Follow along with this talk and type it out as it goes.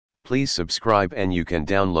Please subscribe and you can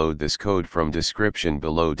download this code from description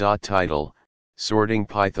below. Title: Sorting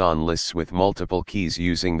Python lists with multiple keys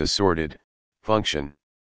using the sorted function.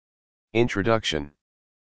 Introduction.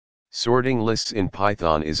 Sorting lists in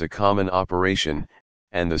Python is a common operation,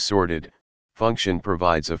 and the sorted function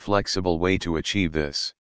provides a flexible way to achieve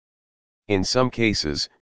this. In some cases,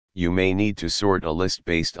 you may need to sort a list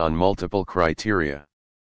based on multiple criteria.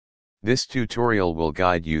 This tutorial will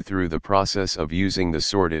guide you through the process of using the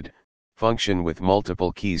sorted function with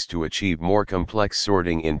multiple keys to achieve more complex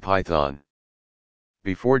sorting in Python.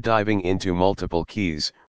 Before diving into multiple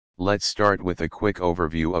keys, let's start with a quick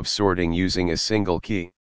overview of sorting using a single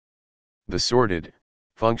key. The sorted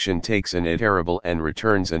function takes an iterable and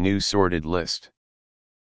returns a new sorted list.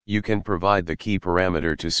 You can provide the key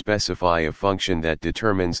parameter to specify a function that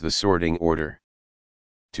determines the sorting order.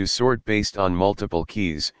 To sort based on multiple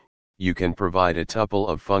keys, you can provide a tuple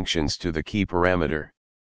of functions to the key parameter.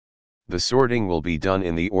 The sorting will be done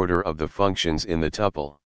in the order of the functions in the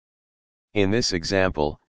tuple. In this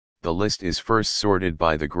example, the list is first sorted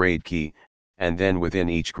by the grade key, and then within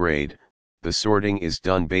each grade, the sorting is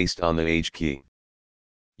done based on the age key.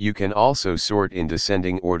 You can also sort in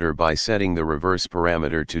descending order by setting the reverse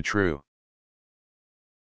parameter to true.